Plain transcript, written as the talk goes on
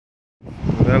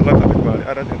then left at the Grantley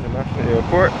International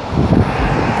Airport,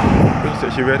 which is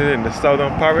situated in the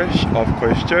southern parish of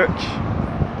Christchurch,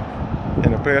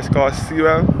 in a place called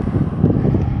Sewell.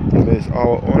 It is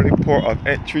our only port of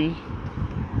entry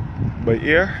by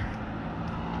air.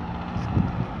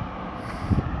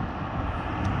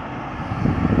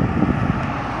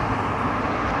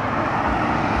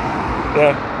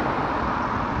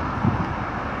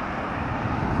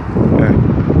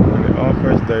 And it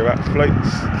offers direct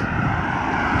flights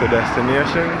to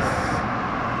destinations.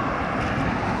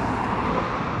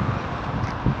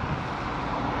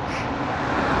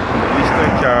 In the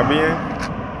Eastern Caribbean,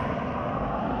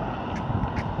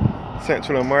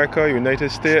 Central America,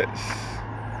 United States,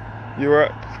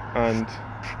 Europe, and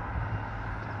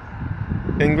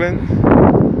England.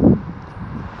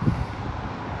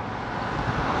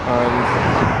 And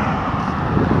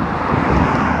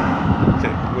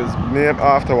it was named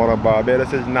after one of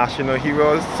Barbados' national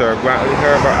heroes, Sir Grantley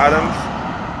Adams,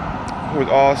 who was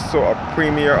also a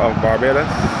premier of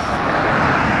Barbados.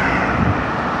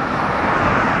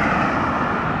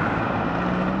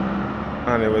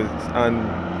 And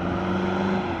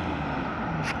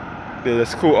there's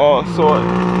a school also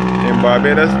in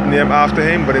Barbados named after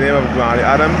him by the name of Grantley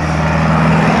Adams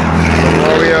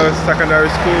Memorial Secondary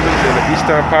School, which is in the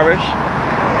Eastern Parish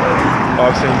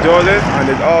of St. Joseph, and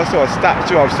there's also a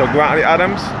statue of Sir Grantley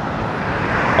Adams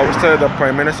outside the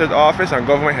Prime Minister's office and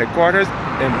government headquarters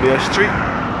in Bay Street,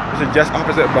 which is just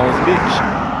opposite Bounce Beach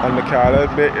in the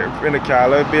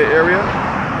Carlisle Bay area.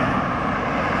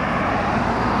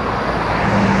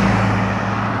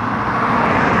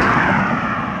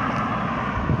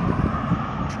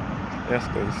 Yes,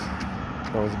 because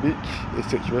Bounce Beach is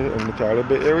situated in the Carlisle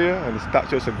Bay area, and the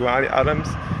statue of Sir Grantley Adams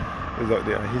is out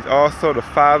there. He's also the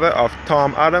father of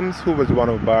Tom Adams, who was one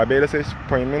of Barbados'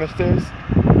 prime ministers,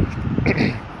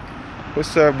 who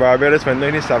served Barbados from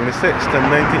 1976 to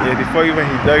 1985 when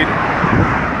he died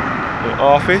in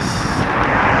office.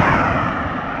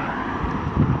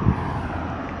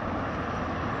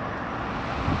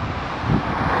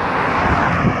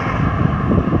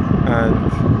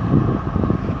 And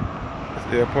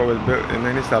the airport was built in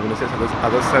 1976,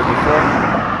 as I said before,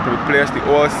 to replace the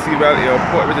old Sewell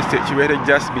Airport, which is situated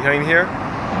just behind here.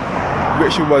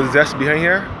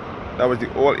 That was the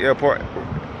old airport.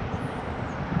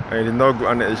 And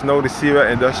it is now the Sewell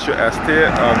Industrial Estate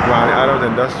or Grantley Adams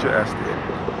Industrial Estate.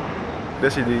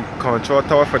 This is the control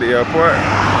tower for the airport.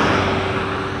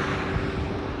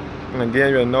 And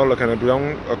again, we are now looking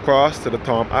down across to the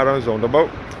Tom Adams roundabout,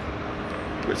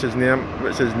 which is named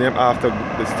after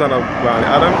the son of Grantley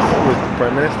Adams, who was the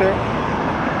Prime Minister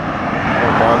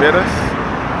of Barbados.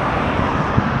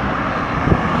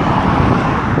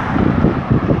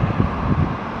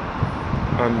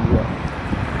 And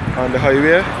on the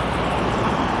highway,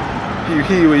 he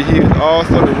was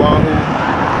also the one who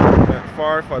went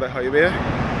forward for the highway.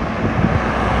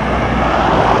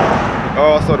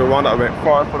 Also the one that went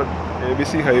forward for the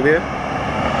ABC highway.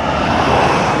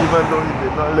 Even though he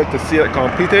did not live to see it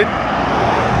completed,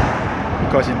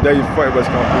 because he died before it was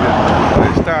completed. But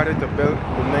it started to build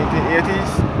in the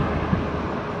 1980s,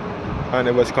 and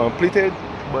it was completed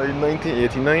by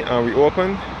 1989 and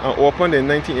reopened, and opened in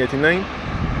 1989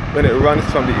 when it runs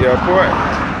from the airport.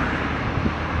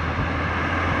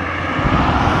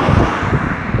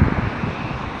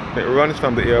 It runs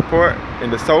from the airport in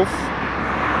the south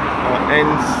and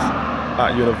ends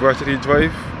at University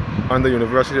Drive on the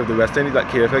University of the West Indies at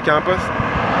KFA campus,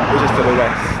 which is to the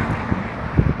west.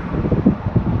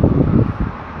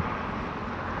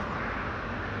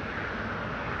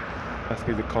 That's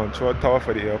the control tower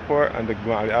for the airport and the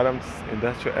Grantley Adams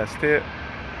Industrial Estate,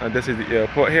 and this is the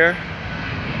airport here.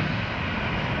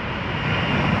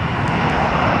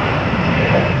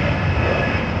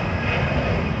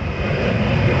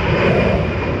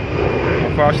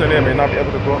 Unfortunately, I may not be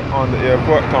able to go on the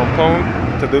airport compound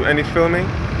to do any filming,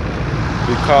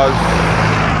 because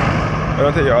I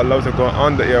don't think you're allowed to go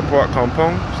on the airport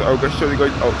compound. So I'll just show you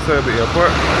guys outside the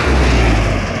airport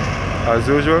as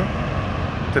usual.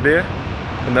 Today,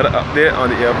 another update on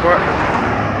the airport.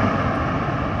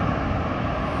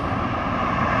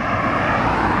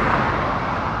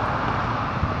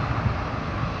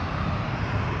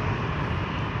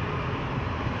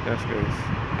 Yes guys,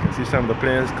 you can see some of the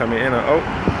planes coming in and out.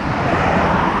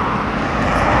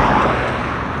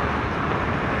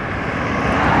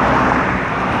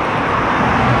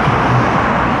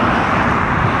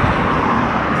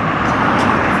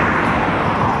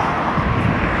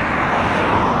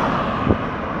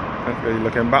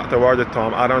 Looking back towards the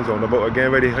Tom Adams roundabout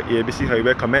again, where the ABC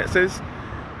highway commences,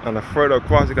 and further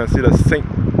across you can see the St.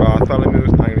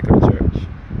 Bartholomew's Anglican Church.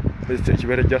 is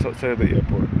situated just outside of the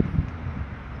airport.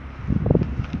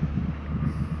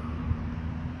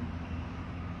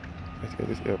 Let's get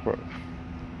this airport.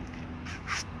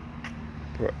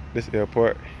 This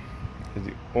airport is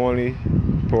the only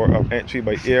port of entry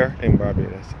by air in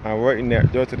Barbados. And right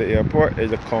next door to the airport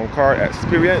is the Concorde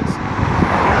Experience,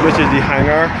 which is the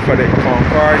hangar for the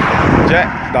Concorde jet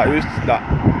that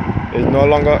is no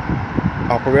longer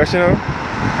operational,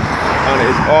 and it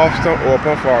is often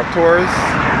open for tours.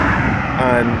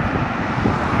 And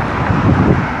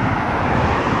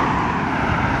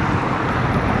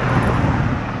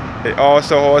it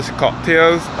also hosts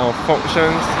cocktails and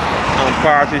functions and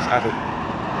parties at it.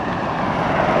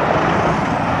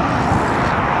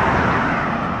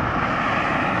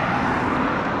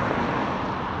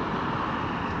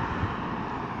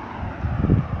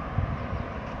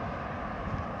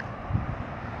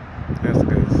 Yes,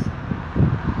 guys.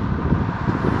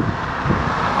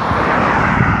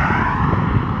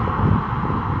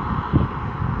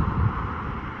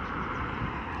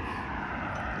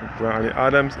 Grantley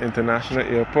Adams International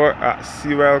Airport at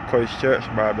Sewell, Christchurch,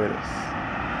 Barbados.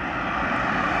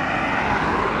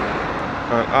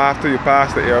 And after you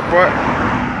pass the airport,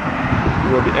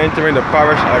 you will be entering the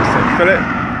parish of St. Philip,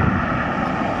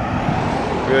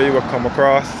 where you will come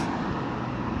across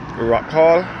Rock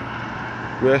Hall,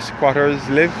 where squatters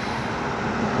live.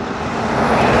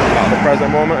 At the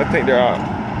present moment, I think they are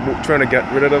trying to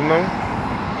get rid of them now.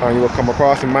 And you will come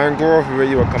across the Mangrove, where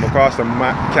you will come across the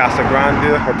Casa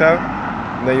Grande Hotel.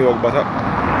 And then you will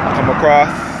come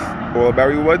across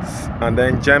Oldbury Woods, and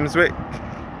then Gemswick,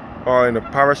 all in the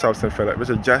parish of St. Philip, which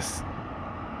is just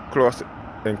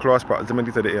in close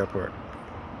proximity to the airport.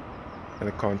 And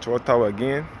the control tower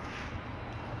again.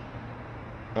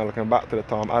 And looking back to the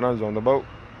Tom Adams roundabout,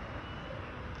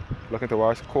 looking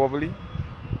towards Coverley.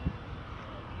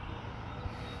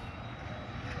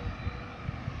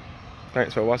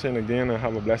 Thanks for watching again, and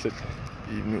have a blessed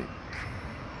evening.